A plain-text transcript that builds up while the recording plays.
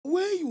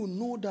you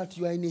know that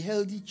you are in a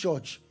healthy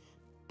church?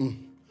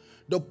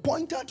 The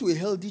pointer to a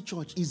healthy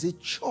church is a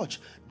church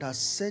that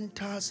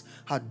centers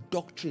her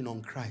doctrine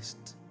on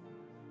Christ.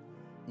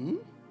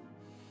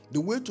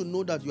 The way to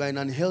know that you are in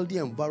an unhealthy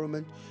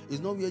environment is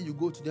not where you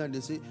go today and they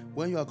say,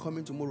 when you are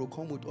coming tomorrow,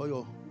 come with all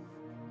your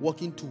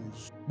working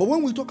tools. But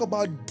when we talk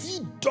about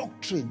the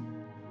doctrine,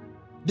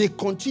 they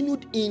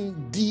continued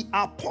in the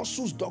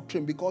apostles'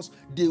 doctrine because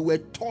they were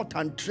taught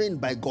and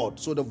trained by God.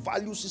 So the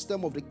value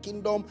system of the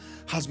kingdom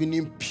has been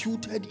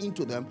imputed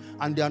into them,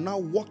 and they are now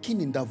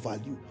walking in that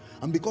value.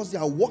 And because they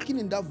are walking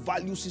in that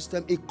value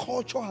system, a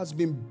culture has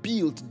been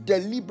built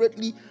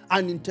deliberately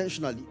and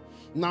intentionally.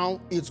 Now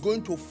it's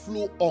going to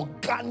flow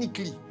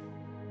organically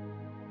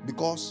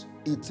because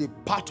it's a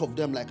part of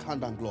them like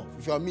hand and glove.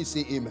 If you are me,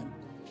 say amen.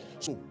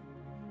 So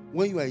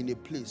when you are in a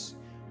place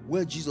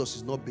where Jesus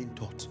is not being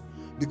taught,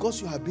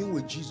 because you have been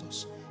with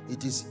Jesus,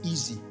 it is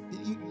easy.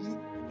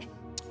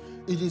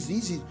 It is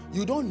easy.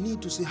 You don't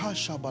need to say, ha,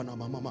 Shabana,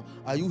 mama.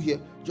 Are you here?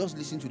 Just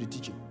listen to the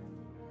teaching.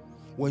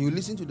 When you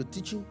listen to the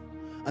teaching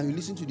and you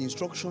listen to the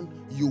instruction,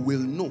 you will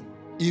know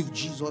if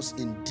Jesus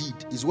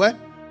indeed is where?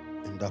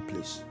 In that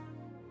place.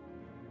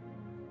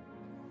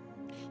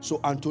 So,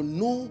 and to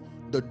know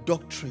the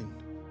doctrine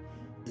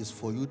is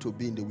for you to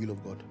be in the will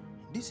of God.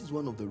 This is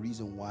one of the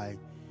reasons why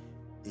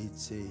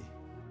it's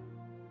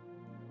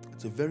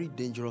a very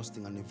dangerous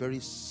thing and a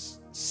very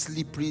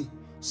slippery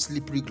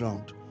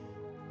ground.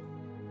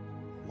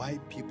 Why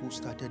people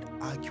started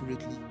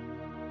accurately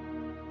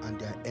and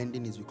their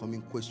ending is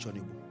becoming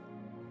questionable.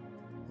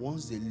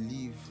 Once they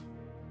leave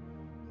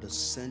the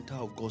center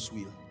of God's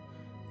will,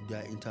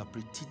 their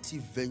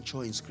interpretative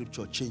venture in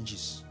scripture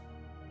changes.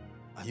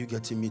 Are you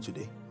getting me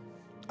today?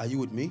 Are you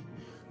with me?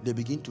 They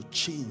begin to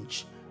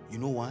change. You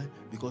know why?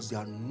 Because they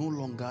are no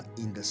longer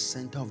in the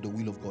center of the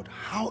will of God.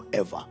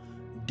 However,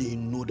 they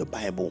know the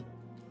Bible.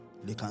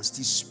 They can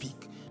still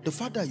speak. The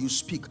fact that you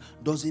speak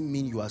doesn't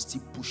mean you are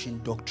still pushing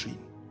doctrine.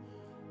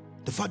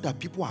 The fact that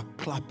people are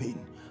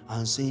clapping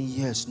and saying,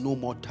 yes, no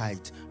more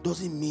tithe,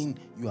 doesn't mean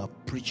you are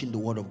preaching the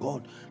word of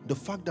God. The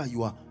fact that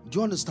you are, do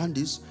you understand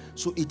this?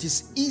 So it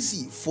is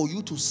easy for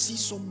you to see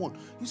someone.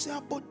 You say,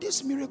 but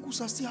these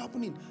miracles are still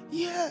happening.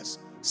 Yes,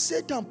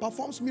 Satan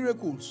performs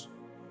miracles.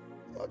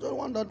 You're the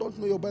one that don't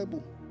know your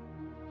Bible.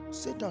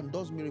 Satan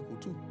does miracle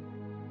too.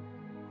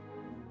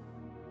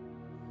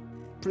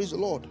 Praise the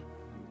Lord.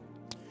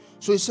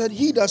 So he said,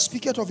 he that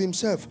speaketh of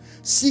himself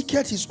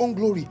seeketh his own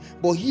glory,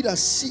 but he that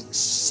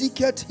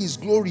seeketh his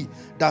glory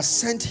that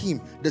sent him,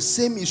 the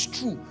same is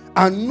true,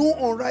 and no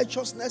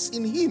unrighteousness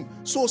in him.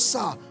 So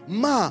sir,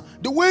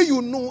 the way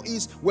you know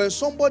is when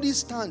somebody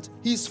stands,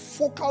 his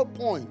focal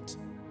point,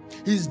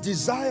 his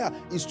desire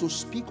is to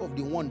speak of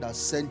the one that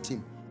sent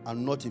him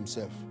and not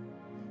himself.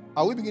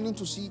 Are we beginning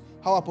to see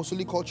how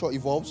apostolic culture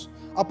evolves?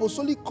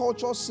 Apostolic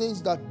culture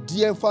says that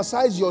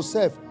de-emphasize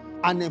yourself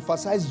and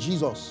emphasize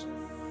Jesus.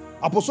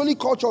 Apostolic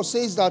culture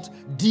says that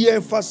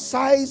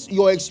de-emphasize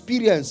your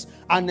experience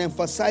and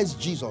emphasize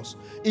Jesus.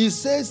 It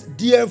says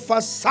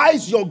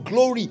de-emphasize your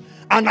glory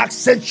and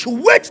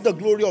accentuate the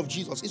glory of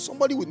Jesus. Is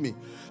somebody with me?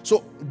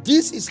 So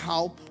this is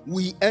how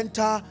we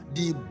enter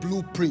the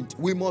blueprint.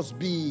 We must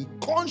be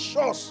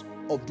conscious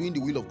of doing the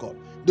will of God.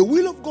 The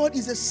will of God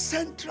is a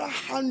central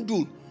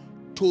handle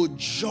to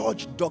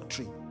judge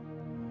doctrine.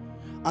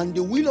 And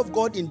the will of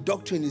God in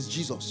doctrine is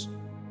Jesus.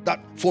 That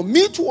for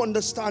me to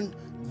understand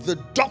the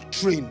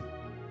doctrine,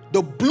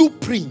 the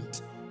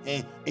blueprint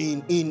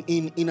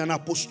in an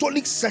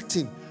apostolic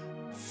setting,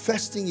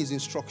 first thing is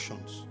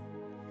instructions.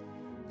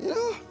 You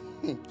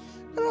know,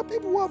 there are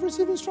people who have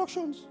received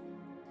instructions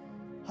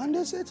and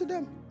they say to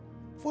them,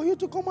 for you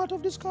to come out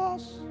of this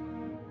cars,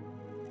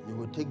 you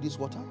will take this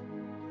water,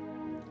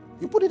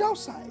 you put it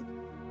outside.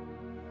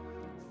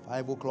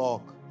 5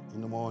 o'clock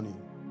in the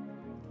morning,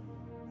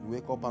 you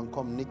wake up and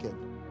come naked.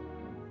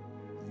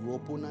 You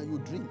open and you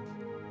drink.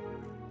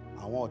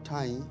 And what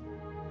time,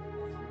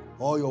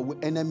 all your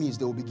enemies,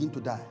 they will begin to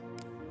die.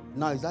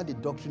 Now, is that the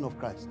doctrine of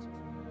Christ?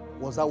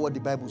 Was that what the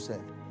Bible said?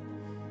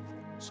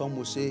 Some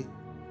will say,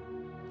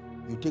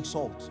 you take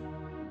salt,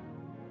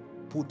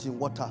 put in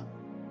water,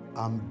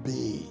 and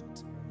bathe.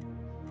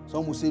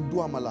 Some will say, do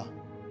amala,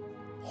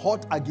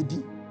 hot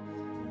agidi,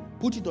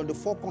 put it on the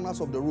 4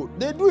 corners of the road.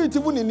 They do it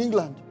even in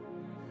England.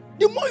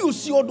 The more you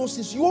see all those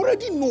things, you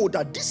already know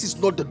that this is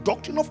not the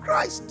doctrine of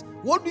Christ.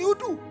 What do?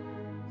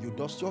 You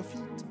dust your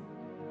feet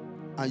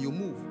and you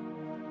move.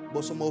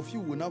 But some of you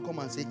will now come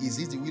and say, is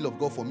it the will of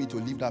God for me to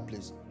leave that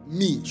place?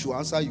 Me should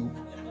answer you.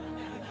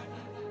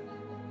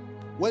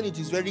 When it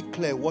is very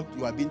clear what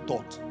you are being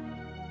taught,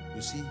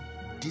 you see,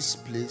 this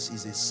place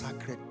is a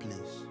sacred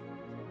place.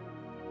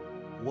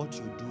 What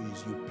you do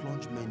is you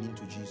plunge men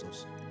into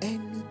Jesus.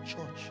 Any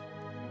church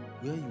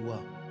where you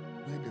are,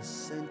 where the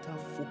center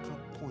focal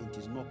point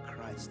is not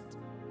Christ,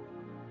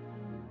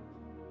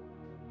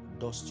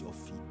 dust your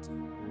feet.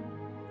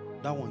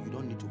 That one you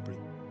don't need to pray.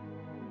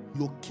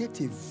 Locate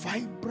a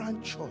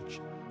vibrant church.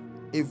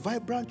 A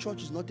vibrant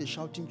church is not a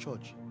shouting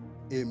church.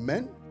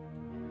 Amen?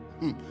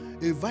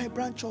 A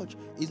vibrant church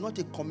is not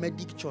a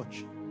comedic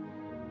church.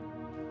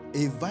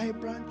 A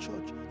vibrant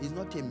church is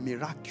not a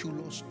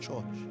miraculous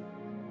church.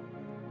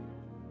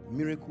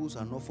 Miracles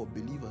are not for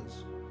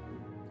believers.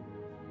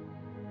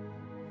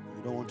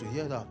 You don't want to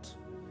hear that.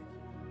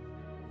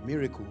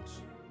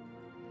 Miracles.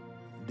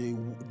 The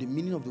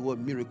meaning of the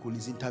word miracle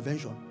is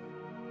intervention.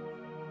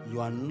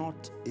 You are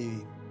not a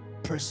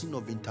person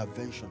of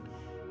intervention.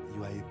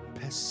 You are a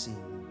person.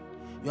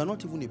 You are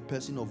not even a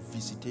person of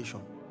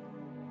visitation.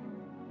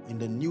 In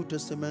the New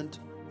Testament,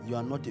 you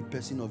are not a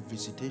person of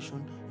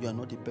visitation. You are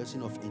not a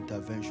person of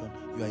intervention.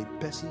 You are a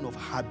person of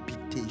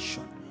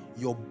habitation.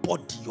 Your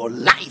body, your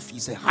life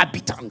is a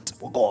habitant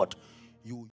for God.